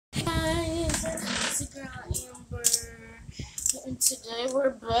it's your girl Amber, and today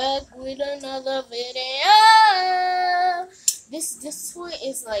we're back with another video. This toy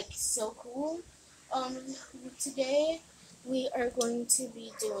is like so cool. Today we are going to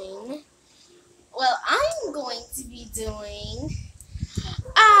be doing. Well, I'm going to be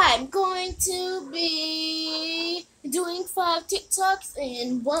doing 5 TikToks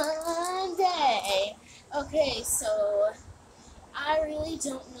in one day. Okay, so I really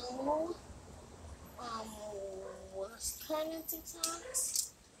don't know what kind of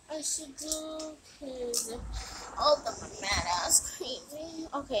TikToks I should do because all the mad ass crazy.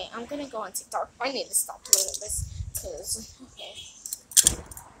 Okay, I'm gonna go on TikTok. I need to stop doing this because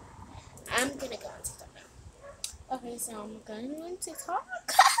I'm gonna go on TikTok now. Okay, so I'm going on TikTok.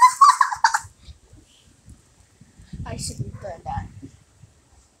 I shouldn't have done that.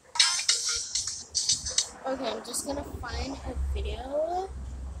 Okay, I'm just gonna find a video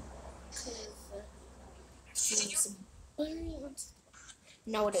because she's boring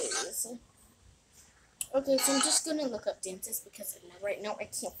nowadays. Okay, so I'm just gonna look up dentist because right now I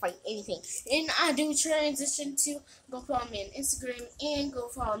can't find anything. And I do transition to go follow me on Instagram and go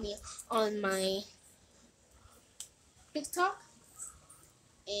follow me on my TikTok.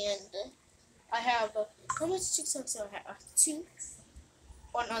 And I have how much TikToks do I have? 2.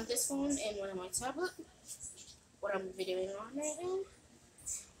 One on this phone and one on my tablet. What I'm videoing on right now.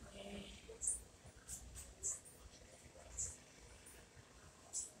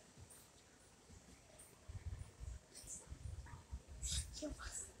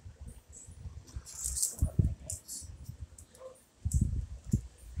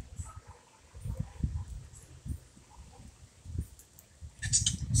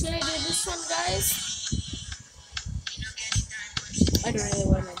 Should I do this one, guys? I don't really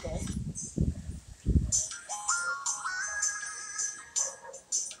want to go.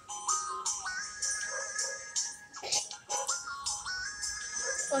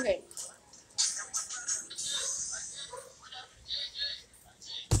 Okay.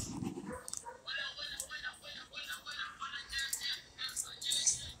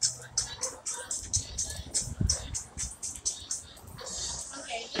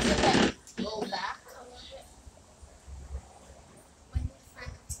 Okay, you can like go back a little bit when you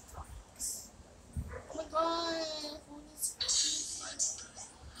find the TikToks. Oh my god, phone is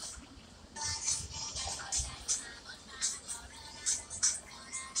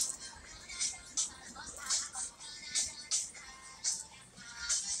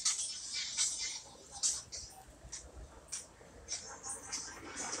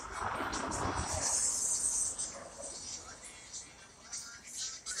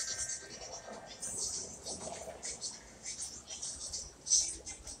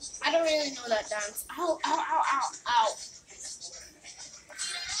I don't really know that dance. Ow, ow, ow, ow, ow.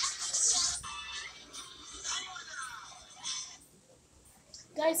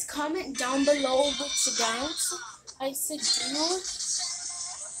 Guys, comment down below which dance I should do.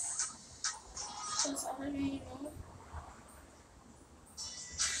 Because I don't really know.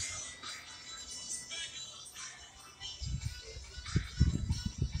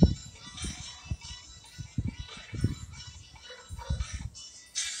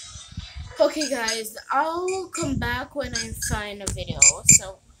 Okay, guys, I'll come back when I find a video.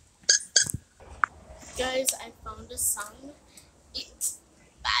 So, guys, I found a song. It's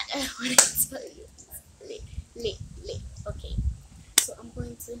bad when it's late. Okay, so I'm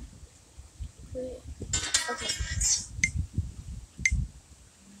going to put it. Okay.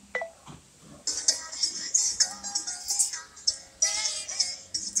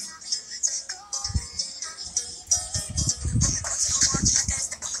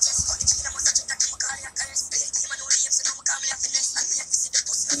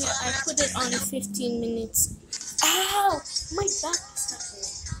 Yeah, I put it on 15 minutes. Ow! My back is hurting.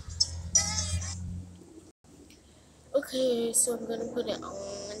 Okay, so I'm gonna put it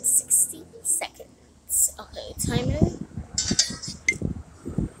on 60 seconds. Okay, timer.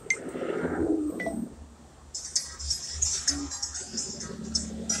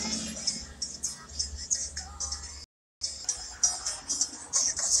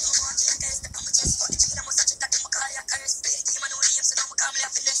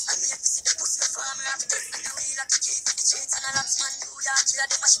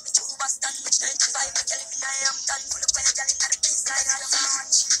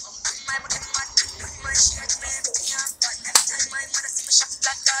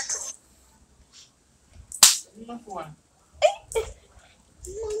 My phone.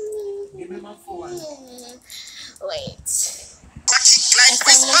 Give me my phone. Wait. Like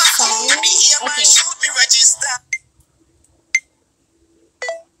whisper, me hear my Okay. shoot me register.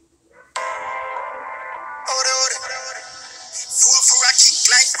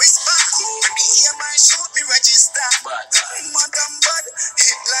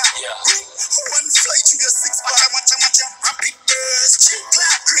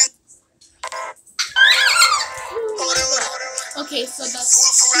 Okay, so Go that's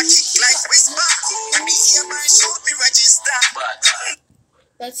for a kick like whisper. Me hear my shoot me register.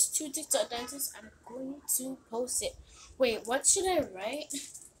 that's 2 TikTok dances. I'm going to post it. Wait, what should I write?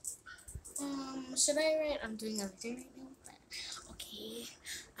 Should I write? I'm doing everything right now. But okay.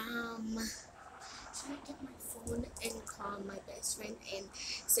 Should I get my phone and call my best friend and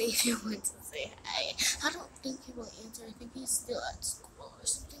say if he wants to say hi? I don't think he will answer. I think he's still at school or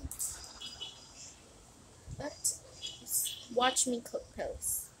something. But watch me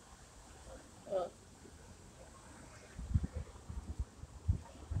post.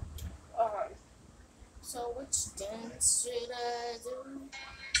 So which dance should I do?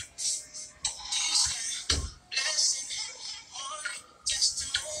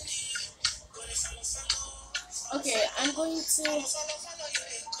 Okay, I'm going to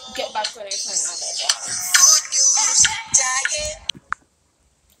get back when I find another dance. Good news, diet.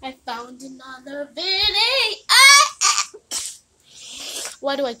 I found another video.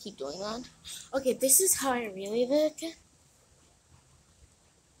 Why do I keep doing that? Okay, this is how I really look.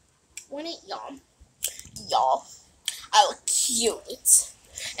 When it y'all, I look cute.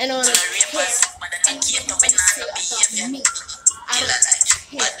 And on a kiss, I want to say about me. I don't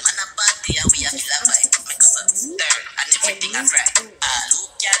care. But man a party and we have the vibe. Make us stir and everything I fry. Who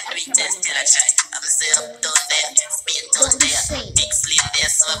can do it, they still a try. I'm say up down there, spin down there, big sleep there,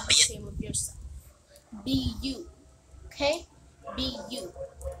 so Don't be ashamed of yourself. Be you. Okay? Be you.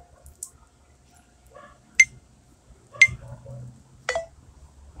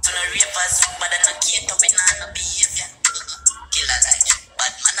 to no rapers, but I no cater with no behavior. Killer like,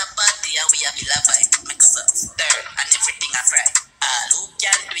 but man a party and we have the vibe. Make us stir and everything I fry. Who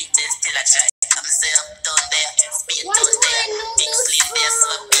can do it, they still a try. I'm say up down there, spin Why down do I there, know big this sleep there, so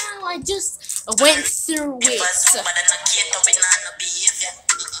song now? I just went through it. rapers, but I no cater with no behavior.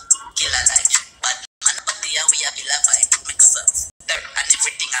 Killer like, but man a party and we have the vibe. Make us stir and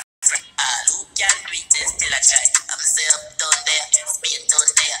everything I fry. Who can do it, they still a try. I'm say up down there, spin down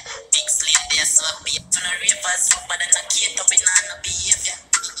there, big sleep there, so be to no rapers, but I no cater with no behavior.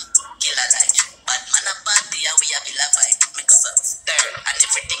 Killer like, but man a party and we have the vibe. Make us stir and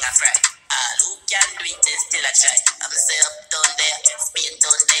everything I fry. Who can do it, they still a try. I'm say up down there, spin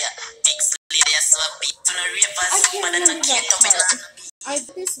down there, big sleep there, so be to no rapers, I can't but I no remember cater that with part. no. I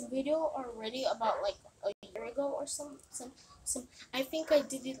did this video already about like a year ago or some. I think I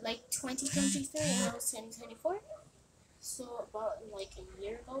did it like 2023 and now it's 2024. So about like a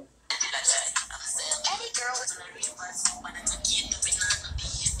year ago. Any girl with no rapers, but I no cater with no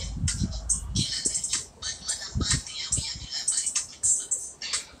behavior. But man a party and we have the vibe. Make us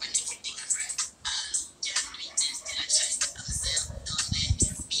stir and everything I fry. Who can do it, they still a try. I'm say up down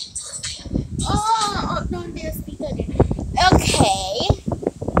there, spin down there. Oh, up down there, speaker there. Okay.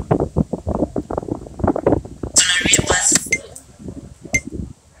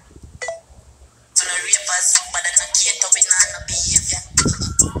 To no rapers, but I no cater with no behavior.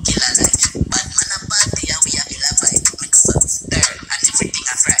 Killer like, but man a party and we have the vibe. Make us stir and everything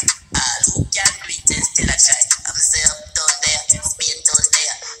I fry. Who can do it, they still a try. I'm say up down there, spin down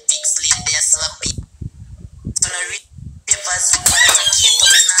there, big sleep there, so be. To no rapers, but I no cater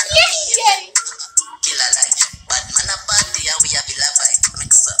with no behavior. Killer like, but man a party and we have the vibe.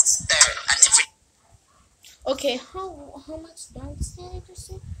 Make us stir and everything. Okay, how much dance did I just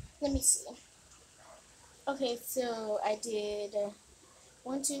do? Let me see. Okay, so I did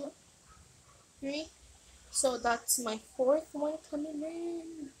 1, 2, 3. So that's my 4th one coming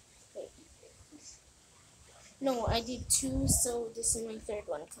in. Wait. No, I did 2, so this is my 3rd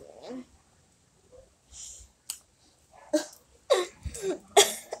one coming in.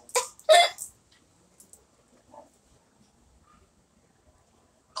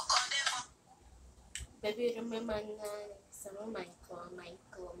 Baby, remember sama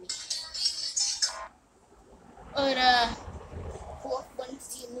Michael me. Or what one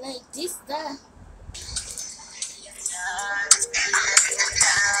seem like this da.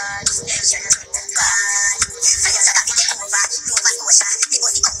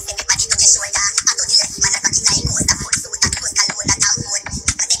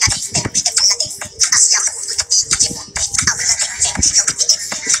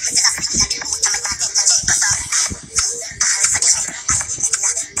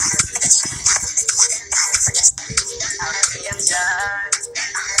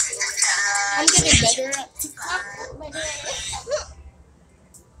 I'm getting better at TikTok, by the way.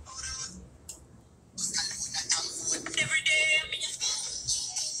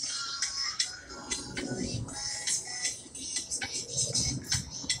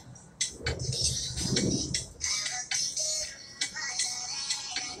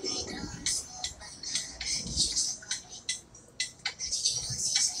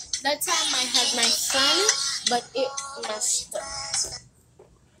 That time I had my phone, but it messed up.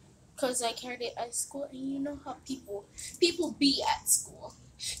 Because I carried it at school, and you know how people be at school.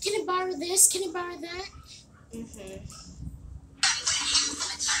 Can I borrow this? Can I borrow that?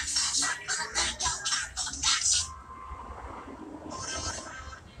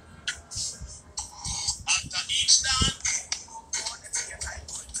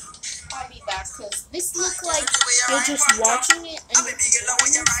 I'll be back because this looks like you're just watching it and it's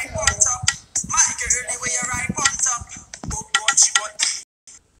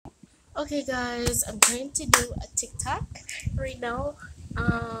okay guys, I'm trying to do a TikTok right now.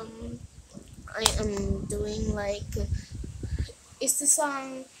 I am doing like it's the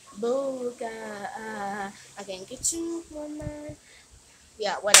song Boga I can get you mama.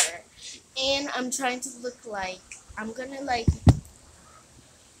 Yeah, whatever. And I'm trying to look like I'm going to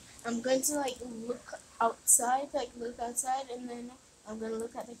look outside, and then I'm going to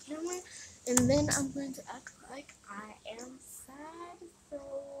look at the camera, and then I'm going to act like I am sad. So,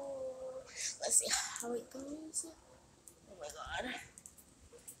 let's see how it goes. Oh my god.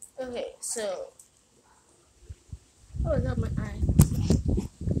 Okay, so, oh, I got my eye.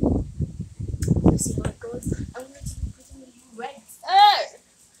 Let's see how it goes. I'm going to